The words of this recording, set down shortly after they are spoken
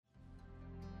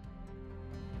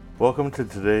Welcome to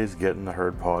today's Get in the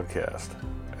Herd podcast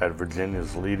at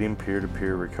Virginia's leading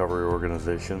peer-to-peer recovery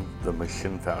organization, the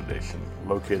McShin Foundation,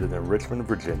 located in Richmond,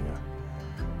 Virginia.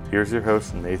 Here's your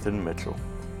host, Nathan Mitchell.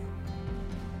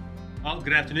 Well,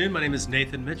 good afternoon. My name is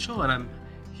Nathan Mitchell, and I'm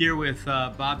here with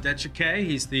Bob Detchake.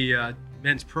 He's the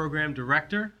men's program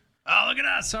director. Oh, look at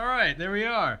us. All right, there we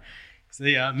are. He's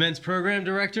the men's program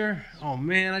director. Oh,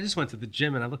 man, I just went to the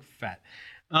gym, and I look fat.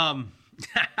 It's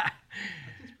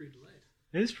pretty delayed.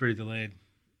 It is pretty delayed.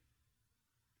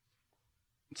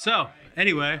 So,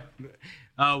 anyway,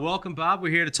 welcome, Bob.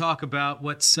 We're here to talk about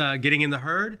what's getting in the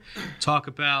herd, talk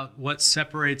about what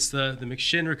separates the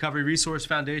McShin Recovery Resource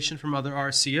Foundation from other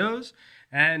RCOs,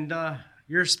 and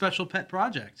your special pet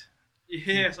project.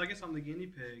 Yeah, so I guess I'm the guinea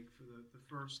pig for the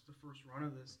first run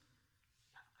of this.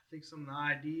 I think some of the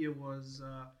idea was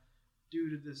due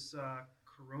to this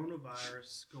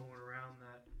coronavirus going around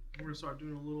that we're gonna start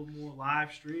doing a little more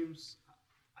live streams.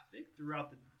 I think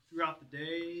throughout the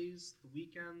days, the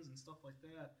weekends, and stuff like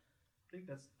that. I think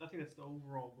that's the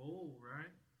overall goal, right?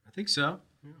 I think so.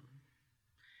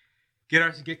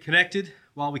 Yeah. Get connected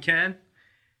while we can.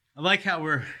 I like how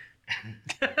we're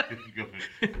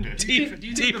deep Do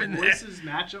you think in the there. voices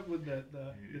match up with the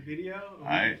video?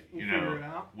 We'll figure it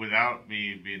out. without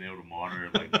me being able to monitor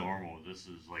it like normal, this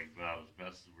is like about as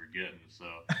best as we're getting. So,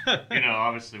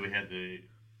 obviously we had the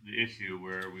issue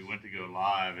where we went to go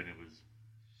live and it was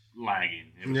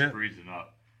lagging. It was freezing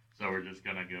up. So we're just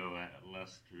going to go a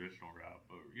less traditional route.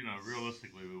 But,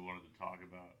 realistically, we wanted to talk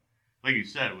about, like you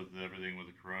said, with everything with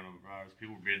the coronavirus,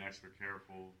 people are being extra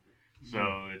careful.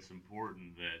 So it's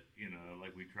important that,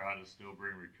 like we try to still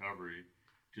bring recovery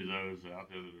to those out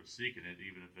there that are seeking it,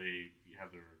 even if they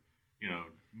have their,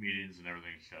 meetings and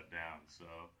everything shut down.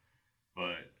 So,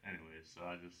 but anyways, so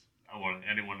I wanted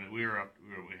anyone that we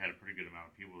had a pretty good amount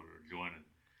of people that were joining.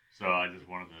 So I just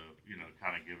wanted to,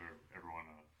 kind of give everyone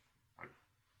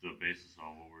the basis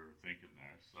on what we were thinking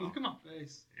there. So Look at my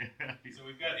face. Yeah. So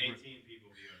we've got 18 people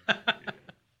viewing.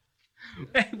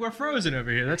 Hey, we're frozen over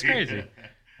here. That's crazy.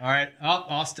 All right,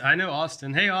 Austin. I know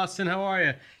Austin. Hey, Austin, how are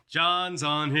you? John's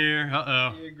on here.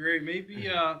 Uh-oh. Yeah, great.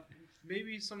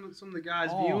 Maybe some of the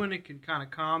guys viewing it can kind of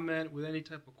comment with any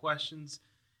type of questions,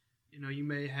 you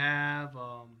may have.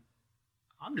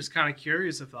 I'm just kind of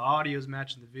curious if the audio is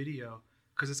matching the video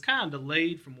because it's kind of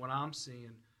delayed from what I'm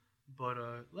seeing. But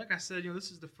like I said,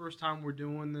 this is the first time we're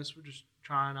doing this. We're just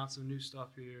trying out some new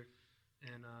stuff here,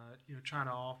 and trying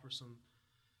to offer some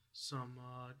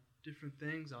different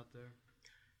things out there.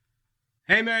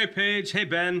 Hey, Mary Page. Hey,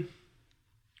 Ben.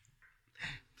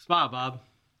 Smile, Bob.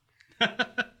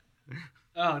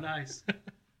 Oh, nice.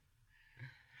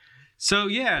 So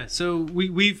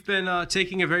we've been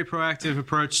taking a very proactive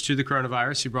approach to the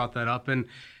coronavirus. You brought that up, and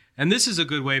this is a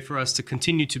good way for us to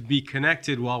continue to be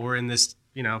connected while we're in this,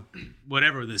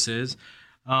 whatever this is,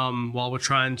 while we're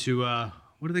trying to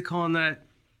what are they calling that?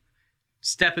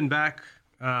 Stepping back.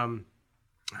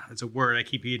 It's a word I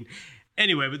keep eating.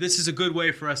 Anyway, but this is a good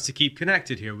way for us to keep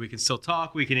connected here. We can still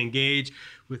talk. We can engage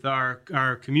with our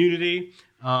community.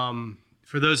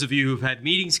 For those of you who've had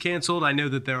meetings canceled, I know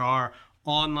that there are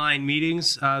online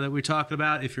meetings that we're talking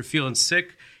about. If you're feeling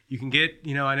sick, you can get,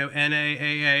 I know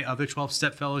NAAA, other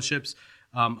 12-step fellowships,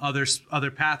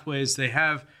 other pathways. They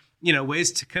have,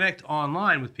 ways to connect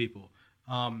online with people.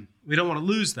 We don't want to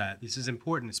lose that. This is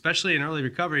important, especially in early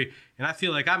recovery. And I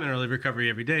feel like I'm in early recovery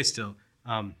every day still.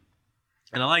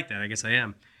 And I like that. I guess I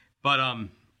am. But, I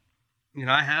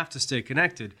have to stay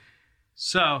connected.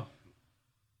 So,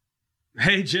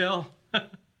 hey, Jill.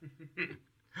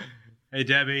 Hey,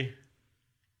 Debbie.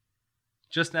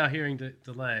 Just now hearing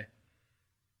delay.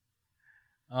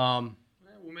 Well,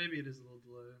 maybe it is a little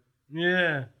delayed.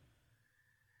 Yeah.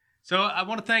 So I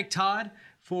want to thank Todd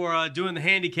for doing the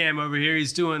handy cam over here.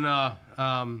 He's doing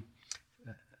hard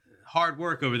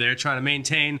work over there, trying to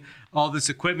maintain all this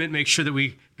equipment, make sure that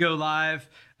we go live,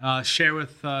 share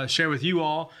with you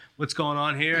all what's going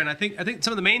on here. And I think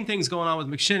some of the main things going on with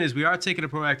McShin is we are taking a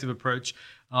proactive approach.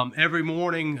 Every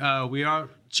morning we are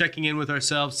checking in with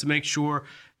ourselves to make sure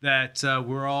that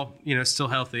we're all still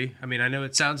healthy. I mean, I know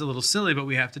it sounds a little silly, but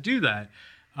we have to do that.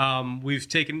 We've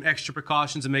taken extra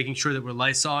precautions in making sure that we're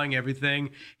Lysoling everything,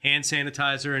 hand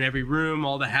sanitizer in every room.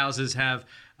 All the houses have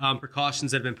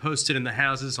precautions that have been posted in the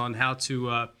houses on how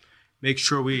to make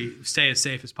sure we stay as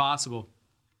safe as possible.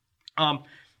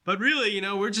 But really,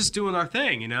 we're just doing our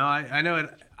thing. I know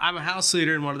I'm a house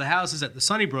leader in one of the houses at the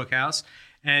Sunnybrook house,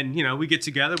 and we get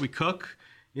together, we cook,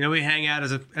 we hang out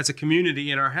as a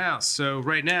community in our house. So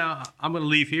right now, I'm going to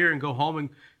leave here and go home and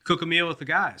cook a meal with the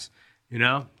guys.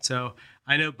 So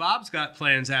I know Bob's got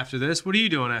plans after this. What are you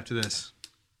doing after this?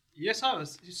 Yes, I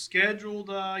was scheduled,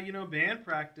 band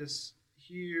practice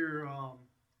here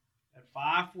at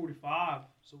 5:45.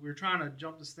 So we were trying to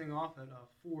jump this thing off at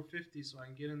 4:50 so I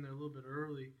can get in there a little bit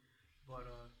early. But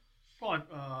probably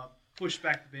pushed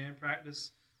back the band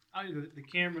practice. The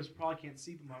cameras probably can't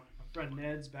see, but my friend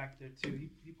Ned's back there too.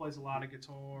 He plays a lot of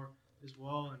guitar as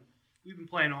well, and we've been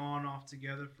playing on and off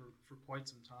together for quite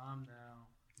some time now.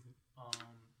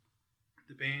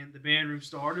 The band room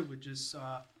started with just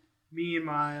me and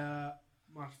my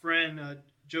friend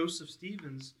Joseph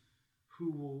Stevens,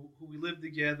 who we lived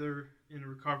together in a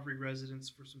recovery residence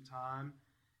for some time,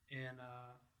 and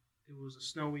it was a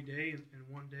snowy day, and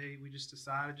one day we just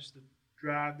decided just to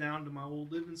drive down to my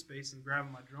old living space and grab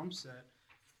my drum set,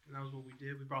 and that was what we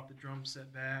did. We brought the drum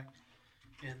set back,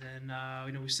 and then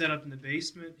we set up in the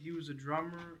basement. He was a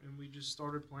drummer, and we just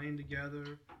started playing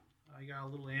together. I got a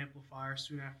little amplifier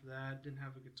soon after that. Didn't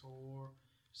have a guitar.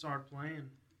 Started playing.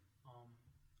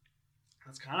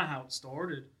 That's kind of how it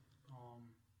started.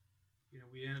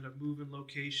 We ended up moving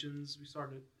locations. We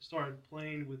started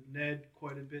playing with Ned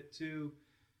quite a bit too,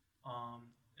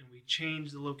 and we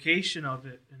changed the location of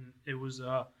it. And it was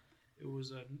a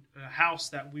house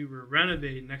that we were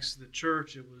renovating next to the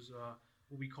church. It was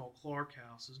what we call Clark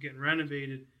House. It was getting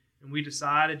renovated, and we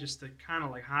decided just to kind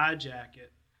of like hijack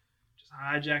it, just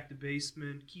hijack the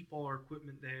basement, keep all our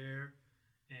equipment there,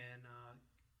 and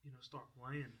start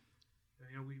playing.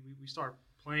 We started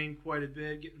playing quite a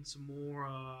bit, getting some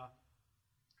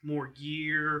more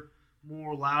gear,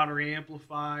 more louder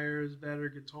amplifiers, better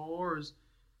guitars,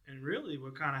 and really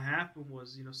what kind of happened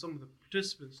was some of the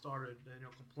participants started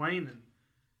complaining.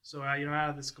 So out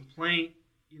of this complaint,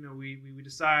 we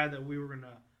decided that we were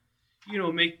gonna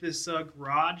make this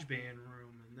garage band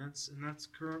room, and that's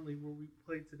currently where we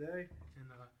play today.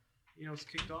 And it's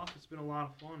kicked off. It's been a lot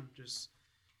of fun. Just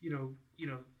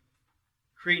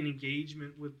creating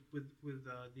engagement with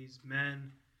these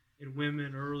men and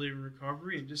women early in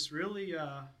recovery, and just really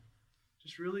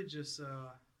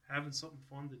having something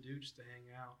fun to do, just to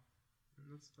hang out.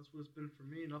 And that's what it's been for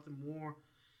me. Nothing more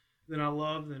than I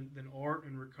love than art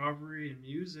and recovery and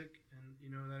music,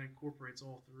 and that incorporates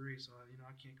all three. So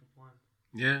I can't complain.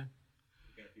 Yeah.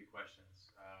 We got a few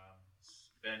questions.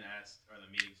 Ben asked, "Are the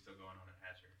meetings still going on at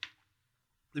Hatcher?"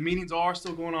 The meetings are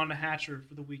still going on to Hatcher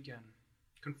for the weekend.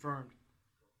 Confirmed.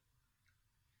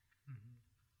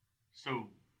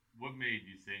 So, what made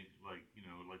you think, like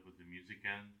with the music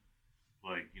end,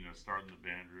 starting the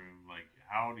band room,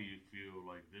 how do you feel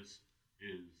like this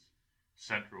is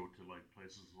central to,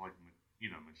 places like,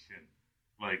 Machin?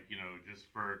 Just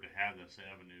for it to have this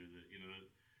avenue that,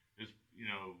 is,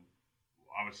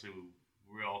 obviously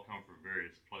we all come from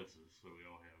various places, so we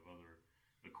all have other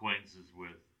acquaintances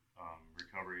with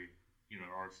recovery,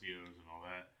 RCOs and all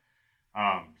that.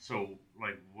 So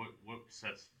what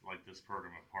sets this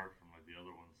program apart from the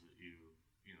other ones that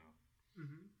you know?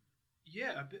 Mm-hmm.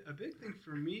 Yeah, a big thing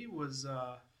for me was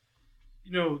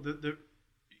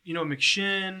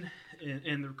McShin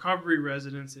and the recovery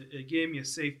residents. It gave me a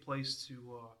safe place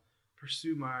to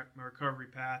pursue my recovery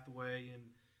pathway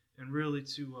and really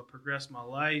to progress my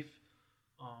life.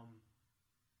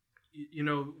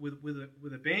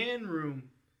 With a band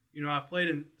room. I played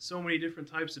in so many different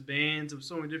types of bands with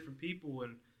so many different people,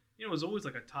 and it was always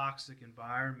like a toxic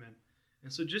environment.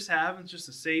 And so just having just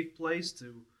a safe place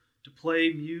to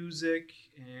play music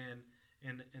and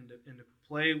to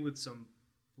play with some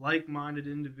like-minded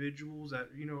individuals that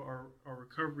are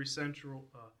recovery central.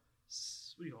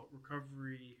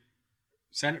 Recovery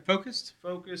Center focus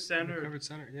center. Recovered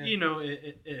center. Yeah.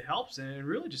 It helps, and it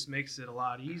really just makes it a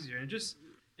lot easier. And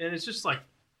it's just fun.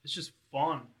 It's just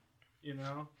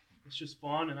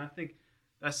fun, and I think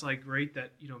that's great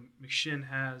that McShin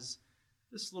has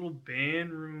this little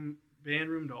band room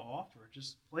to offer.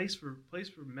 Just place for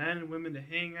men and women to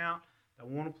hang out that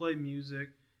want to play music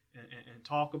and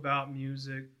talk about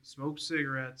music, smoke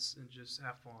cigarettes, and just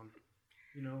have fun.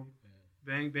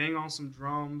 Bang on some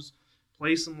drums,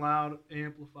 play some loud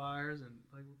amplifiers, and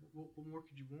what more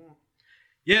could you want?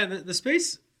 Yeah, the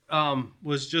space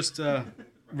was just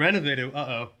renovated.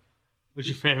 What's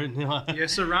your favorite Neil? Yeah,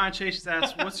 so Ryan Chase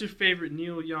asked, "What's your favorite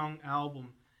Neil Young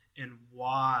album and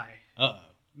why?"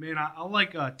 Man, I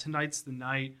like Tonight's the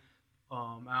Night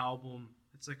album.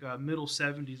 It's like a middle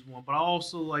 70s one, but I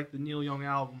also like the Neil Young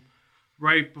album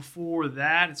right before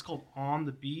that. It's called On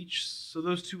the Beach. So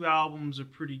those two albums are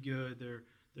pretty good.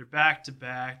 They're back to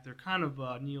back. They're kind of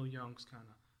Neil Young's kind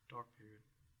of dark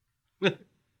period.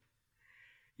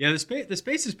 Yeah, the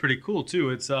space is pretty cool too.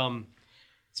 It's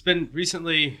been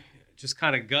recently just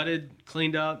kind of gutted,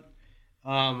 cleaned up.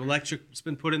 Electric's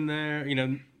been put in there.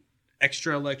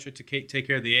 extra electric to take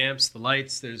care of the amps, the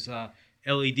lights. There's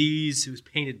LEDs. It was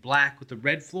painted black with the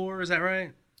red floor. Is that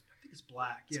right? I think it's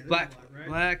black. It's Yeah, black. right?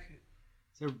 Black.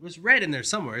 There's red in there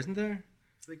somewhere, isn't there?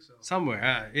 I think so.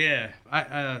 Somewhere. Yeah.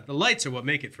 The lights are what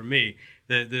make it for me.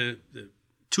 The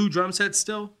 2 drum sets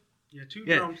still. Yeah, two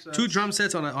Yeah, drum sets. 2 drum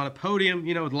sets on a podium,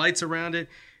 with lights around it.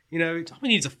 All we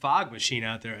need is a fog machine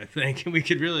out there, I think, and we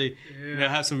could really,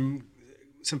 have some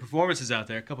performances out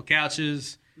there. A couple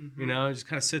couches, just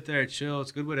kind of sit there and chill.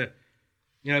 It's a good way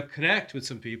to, connect with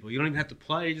some people. You don't even have to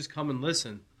play; you just come and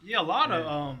listen. Yeah, a lot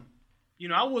of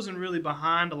I wasn't really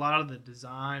behind a lot of the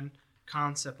design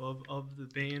concept of the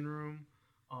band room,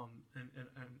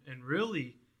 and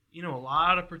really, a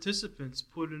lot of participants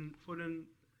put in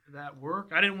that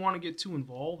work. I didn't want to get too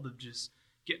involved of just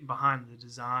getting behind the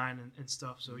design and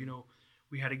stuff. So,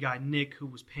 we had a guy, Nick, who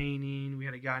was painting. We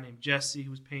had a guy named Jesse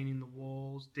who was painting the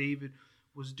walls. David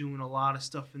was doing a lot of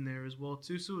stuff in there as well,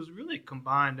 too. So it was really a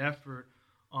combined effort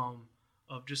of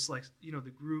just like,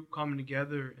 the group coming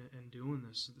together and doing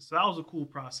this. So that was a cool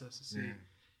process to see.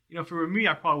 Yeah. For me,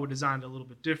 I probably would have designed it a little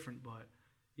bit different, but,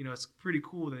 it's pretty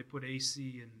cool that they put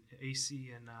AC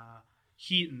and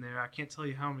heat in there. I can't tell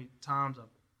you how many times I've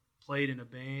played in a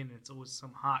band and it's always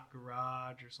some hot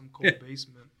garage or some cold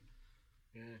basement.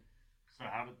 Yeah. So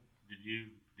how did you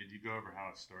go over how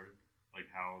it started? Like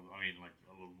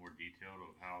a little more detailed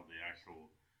of how the actual,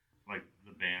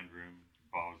 the band room,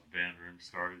 Bob's band room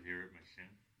started here at Machine?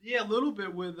 Yeah, a little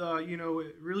bit with,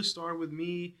 it really started with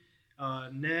me,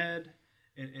 Ned,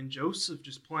 and Joseph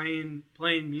just playing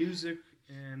music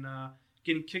and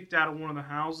getting kicked out of one of the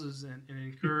houses and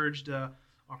encouraged our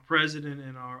president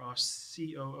and our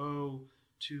COO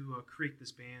to create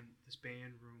this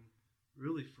band room,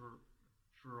 really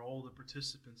for all the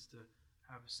participants to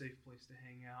have a safe place to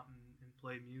hang out and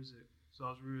play music. So that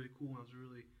was really cool, and I was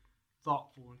really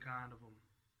thoughtful and kind of them.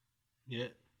 Yeah.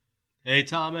 Hey,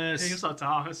 Thomas. Hey, what's up,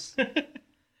 Thomas? Dublin,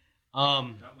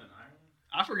 Ireland.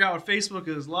 I forgot what Facebook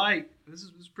is like. This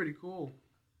is pretty cool.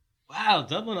 Wow,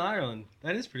 Dublin, Ireland.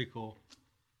 That is pretty cool.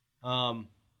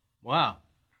 Wow.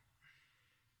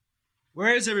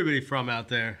 Where is everybody from out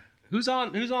there? Who's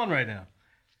on right now?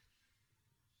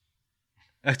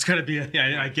 That's gonna be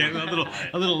I get a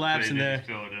little lapse in there.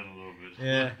 Fill it in a little bit.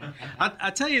 Yeah. I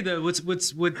tell you though,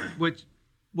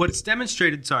 what's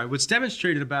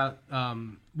demonstrated about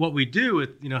what we do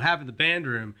with having the band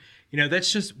room,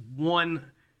 that's just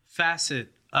one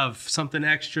facet of something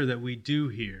extra that we do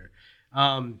here.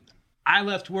 I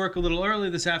left work a little early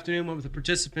this afternoon, went with the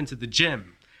participants at the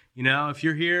gym. If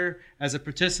you're here as a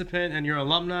participant and you're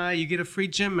alumni, you get a free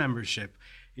gym membership.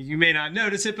 You may not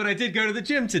notice it, but I did go to the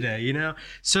gym today,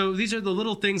 So these are the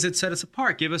little things that set us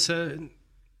apart, give us a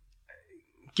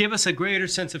greater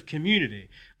sense of community.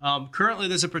 Currently,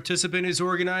 there's a participant who's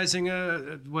organizing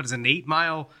an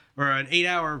 8-mile or an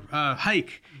 8-hour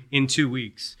hike in 2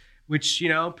 weeks, which,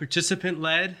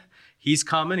 participant-led. He's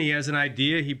coming. He has an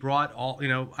idea. He brought all,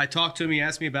 I talked to him. He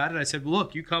asked me about it. I said, well,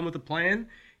 look, you come with a plan,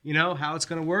 how it's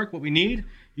going to work, what we need.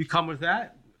 You come with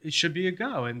that. It should be a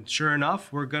go. And sure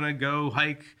enough, we're going to go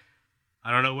hike.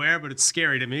 I don't know where, but it's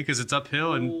scary to me because it's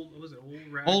uphill.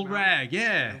 Old Rag,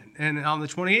 yeah. And on the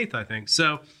 28th, I think.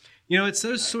 So, it's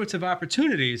those sorts of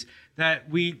opportunities that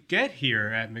we get here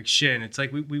at McShin. It's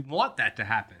like we want that to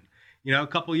happen. A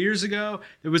couple of years ago,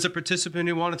 there was a participant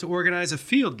who wanted to organize a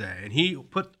field day, and he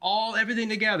put everything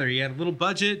together. He had a little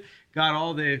budget, got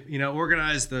all the,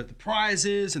 organized the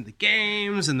prizes and the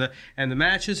games and the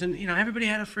matches, and everybody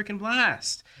had a freaking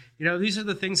blast. These are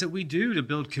the things that we do to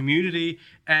build community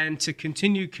and to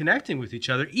continue connecting with each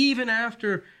other, even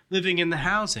after living in the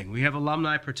housing. We have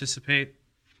alumni participate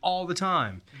all the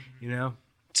time,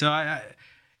 So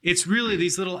it's really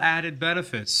these little added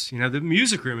benefits. The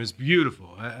music room is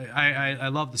beautiful. I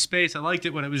love the space. I liked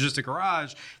it when it was just a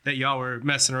garage that y'all were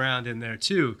messing around in there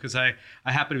too, because I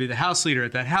happened to be the house leader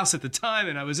at that house at the time,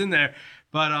 and I was in there.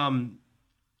 But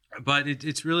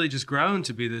it's really just grown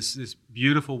to be this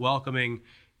beautiful, welcoming,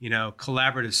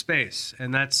 collaborative space,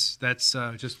 and that's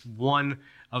just one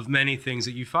of many things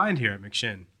that you find here at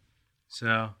McShin.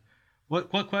 So,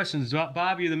 what questions,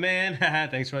 Bob? You're the man.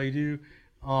 Thanks for all you do.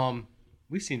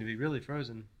 We seem to be really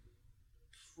frozen.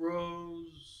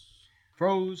 Froze.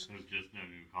 There's just no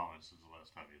new comments since the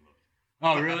last time you looked.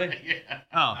 Oh, really? Yeah.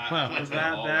 Oh, well. Was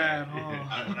that bad?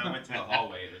 When I went to the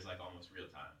hallway, it was like almost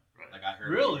real time. Right. Like I heard.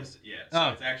 Really? Yeah.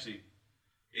 So Oh.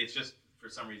 it's just for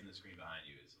some reason the screen behind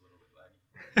you is a little bit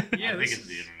laggy. Yeah, I think it's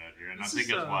the internet here, and I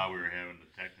think that's why we were having the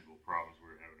technical problems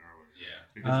we were having earlier. Yeah.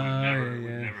 Because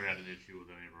we've never had an issue with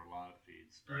any of our live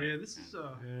feeds. Yeah, this is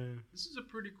a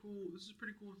pretty cool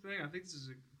thing. I think this is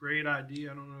a great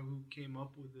idea. I don't know who came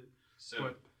up with it, So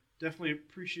but definitely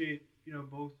appreciate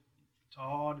both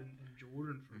Todd and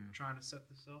Jordan for trying to set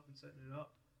this up and setting it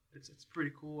up. It's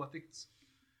pretty cool. I think it's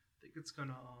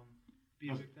gonna be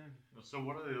a big thing. So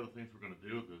one of the other things we're gonna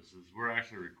do with this is we're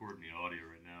actually recording the audio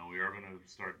right now. We are gonna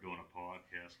start doing a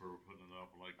podcast where we're putting it up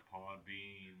like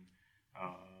Podbean,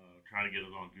 trying to get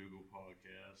it on Google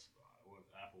Podcasts,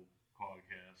 Apple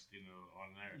Podcasts,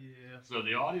 on there. Yeah. So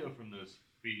the audio from this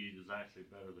feed is actually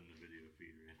better than the video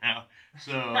feed right now.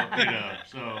 So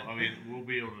so I mean we'll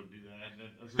be able to do that. And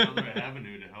that's another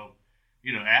avenue to help,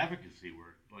 advocacy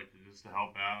work, like just to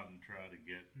help out and try to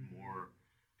get more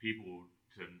people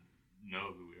to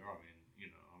know who we are.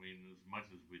 I mean, as much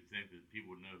as we think that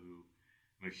people know who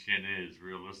Machin is,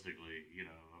 realistically,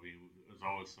 there's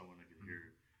always someone that can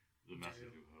hear the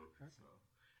message of hope. So.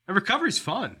 And recovery's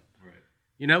fun.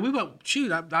 Right. We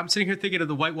went, I'm sitting here thinking of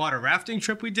the whitewater rafting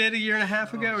trip we did a year and a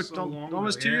half ago,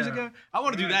 almost 2 years ago. I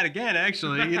want to do that again,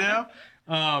 actually, again,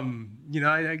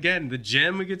 the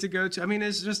gym we get to go to. I mean,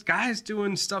 it's just guys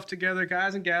doing stuff together,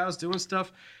 guys and gals doing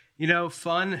stuff,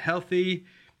 fun, healthy,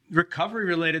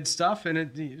 recovery-related stuff, and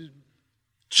it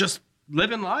just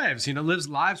living lives, lives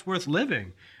lives worth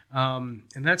living. And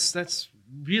that's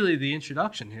really the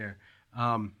introduction here.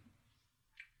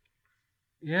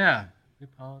 Yeah, we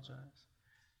apologize.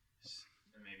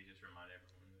 And maybe just remind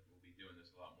everyone that we'll be doing this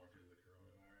a lot more through the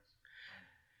coronavirus.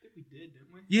 I think we did,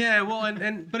 didn't we? Yeah, well,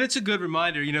 but it's a good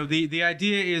reminder. The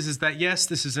idea is that yes,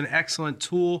 this is an excellent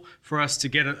tool for us to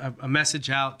get a message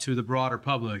out to the broader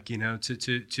public.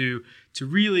 To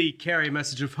really carry a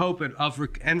message of hope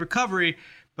and recovery,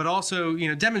 but also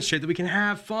demonstrate that we can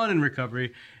have fun in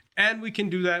recovery, and we can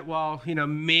do that while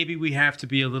maybe we have to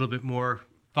be a little bit more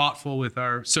thoughtful with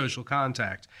our social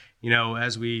contact.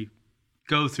 As we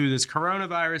go through this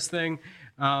coronavirus thing.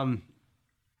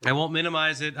 I won't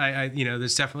minimize it.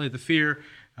 There's definitely the fear,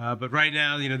 but right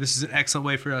now, this is an excellent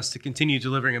way for us to continue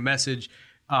delivering a message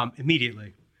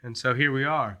immediately. And so here we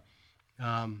are.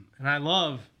 And I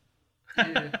love.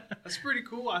 Yeah, that's pretty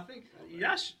cool. I think you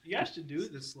guys should do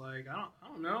this. Like I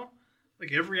don't know,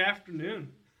 like every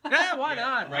afternoon. Yeah, why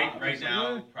not? Right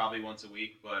now, probably once a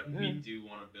week, but we do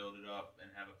want to build it up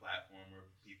and have a platform where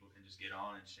people can just get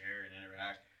on and share and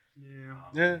interact.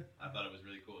 Yeah. I thought it was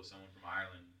really cool if someone from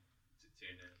Ireland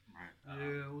tuned in. Right.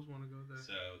 Yeah, I always want to go there.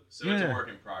 So it's a work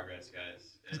in progress,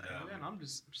 guys. And, and I'm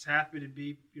just happy to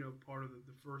be part of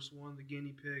the first one, the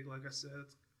guinea pig. Like I said,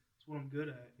 it's what I'm good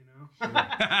at.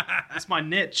 That's my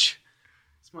niche.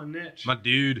 It's my niche. My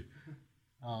dude.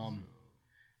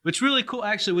 What's really cool,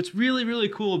 actually, what's really, really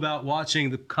cool about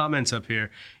watching the comments up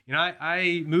here,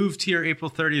 I moved here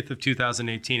April 30th of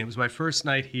 2018. It was my first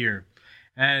night here.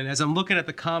 And as I'm looking at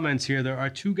the comments here, there are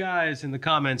two guys in the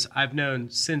comments I've known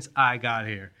since I got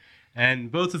here.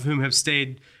 And both of whom have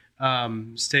stayed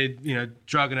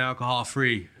drug and alcohol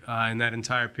free in that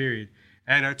entire period.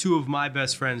 And are two of my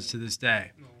best friends to this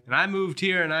day. And I moved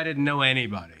here and I didn't know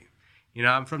anybody.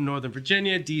 I'm from Northern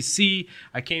Virginia, D.C.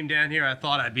 I came down here. I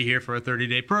thought I'd be here for a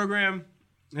 30-day program.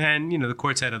 And, the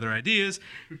courts had other ideas.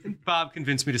 And Bob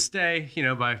convinced me to stay,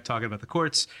 by talking about the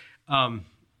courts.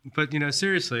 But,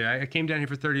 seriously, I came down here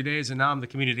for 30 days, and now I'm the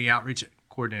community outreach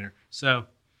coordinator. So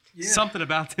something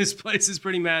about this place is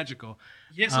pretty magical.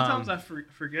 Yeah, sometimes I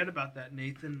forget about that,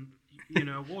 Nathan.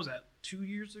 What was that, 2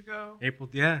 years ago? April.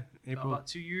 About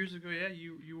 2 years ago, yeah.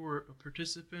 You were a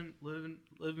participant living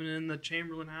in the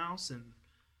Chamberlain house and,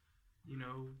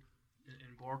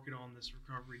 embarking on this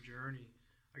recovery journey.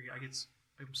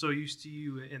 I'm so used to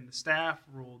you in the staff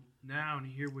role now, and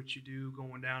hear what you do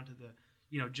going down to the,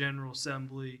 General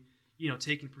Assembly,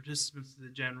 taking participants to the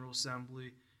General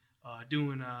Assembly,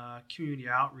 doing community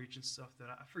outreach and stuff that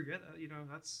I forget.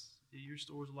 That's your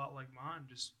story's a lot like mine.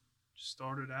 Just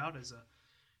started out as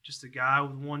just a guy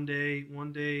with one day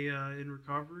in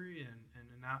recovery, and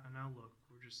now look,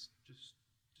 we're just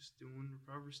doing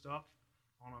recovery stuff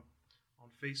on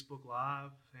Facebook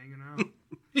Live, hanging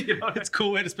out. It's a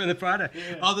cool way to spend the Friday,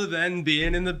 other than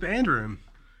being in the band room.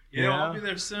 I'll be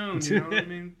there soon. You know what I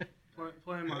mean?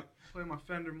 Playing my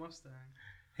Fender Mustang.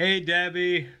 Hey,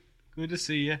 Debbie, good to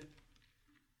see you.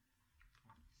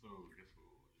 So I guess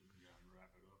we'll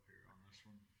wrap it up here on this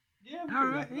one. Yeah. All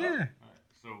right. Yeah. All right.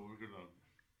 So we're gonna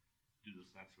do this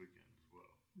next weekend as well.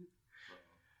 So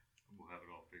we'll have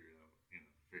it all figured out,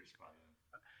 fixed by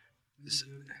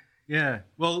then. Yeah.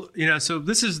 Well, so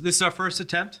this is our first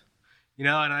attempt, and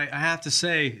I have to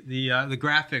say the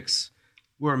graphics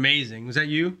were amazing. Was that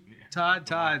you, Todd?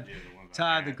 Todd.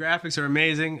 The graphics are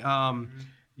amazing.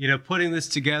 Putting this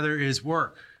together is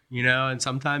work. And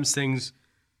sometimes things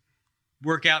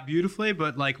work out beautifully,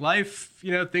 but like life,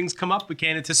 things come up. We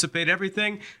can't anticipate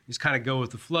everything. Just kind of go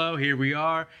with the flow. Here we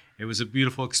are, It was a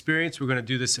beautiful experience. We're going to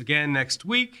do this again next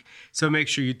week. So make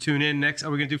sure you tune in next. Are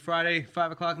we going to do Friday,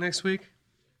 5 o'clock next week?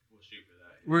 We'll shoot for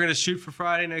that. We're going to shoot for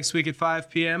Friday next week at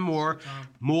 5 p.m.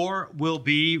 More will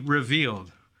be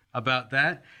revealed about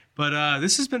that. But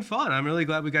this has been fun. I'm really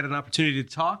glad we got an opportunity to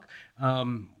talk.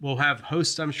 We'll have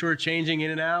hosts, I'm sure, changing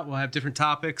in and out. We'll have different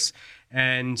topics,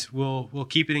 and we'll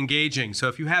keep it engaging. So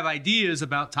if you have ideas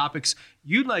about topics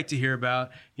you'd like to hear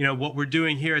about, what we're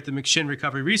doing here at the McShin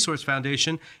Recovery Resource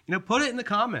Foundation, put it in the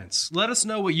comments. Let us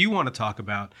know what you want to talk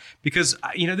about, because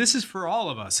this is for all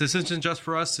of us. This isn't just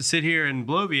for us to sit here and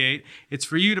bloviate. It's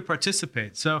for you to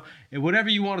participate. So whatever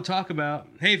you want to talk about,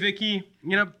 hey Vicky,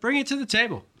 bring it to the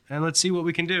table and let's see what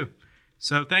we can do.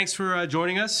 So thanks for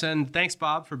joining us, and thanks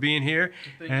Bob for being here.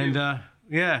 Thank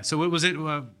you. So what was it?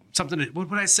 What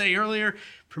did I say earlier?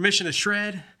 Permission to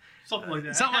shred? Something like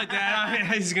that. Something like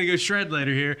that. He's going to go shred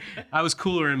later here. I was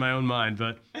cooler in my own mind,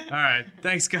 but all right.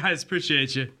 Thanks, guys.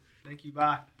 Appreciate you. Thank you.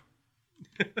 Bye.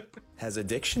 Has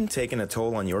addiction taken a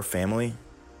toll on your family?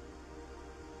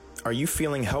 Are you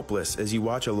feeling helpless as you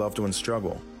watch a loved one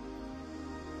struggle?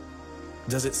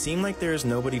 Does it seem like there is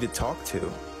nobody to talk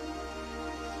to?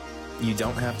 You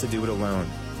don't have to do it alone.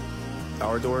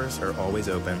 Our doors are always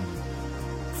open.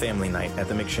 Family Night at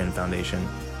the McShin Foundation.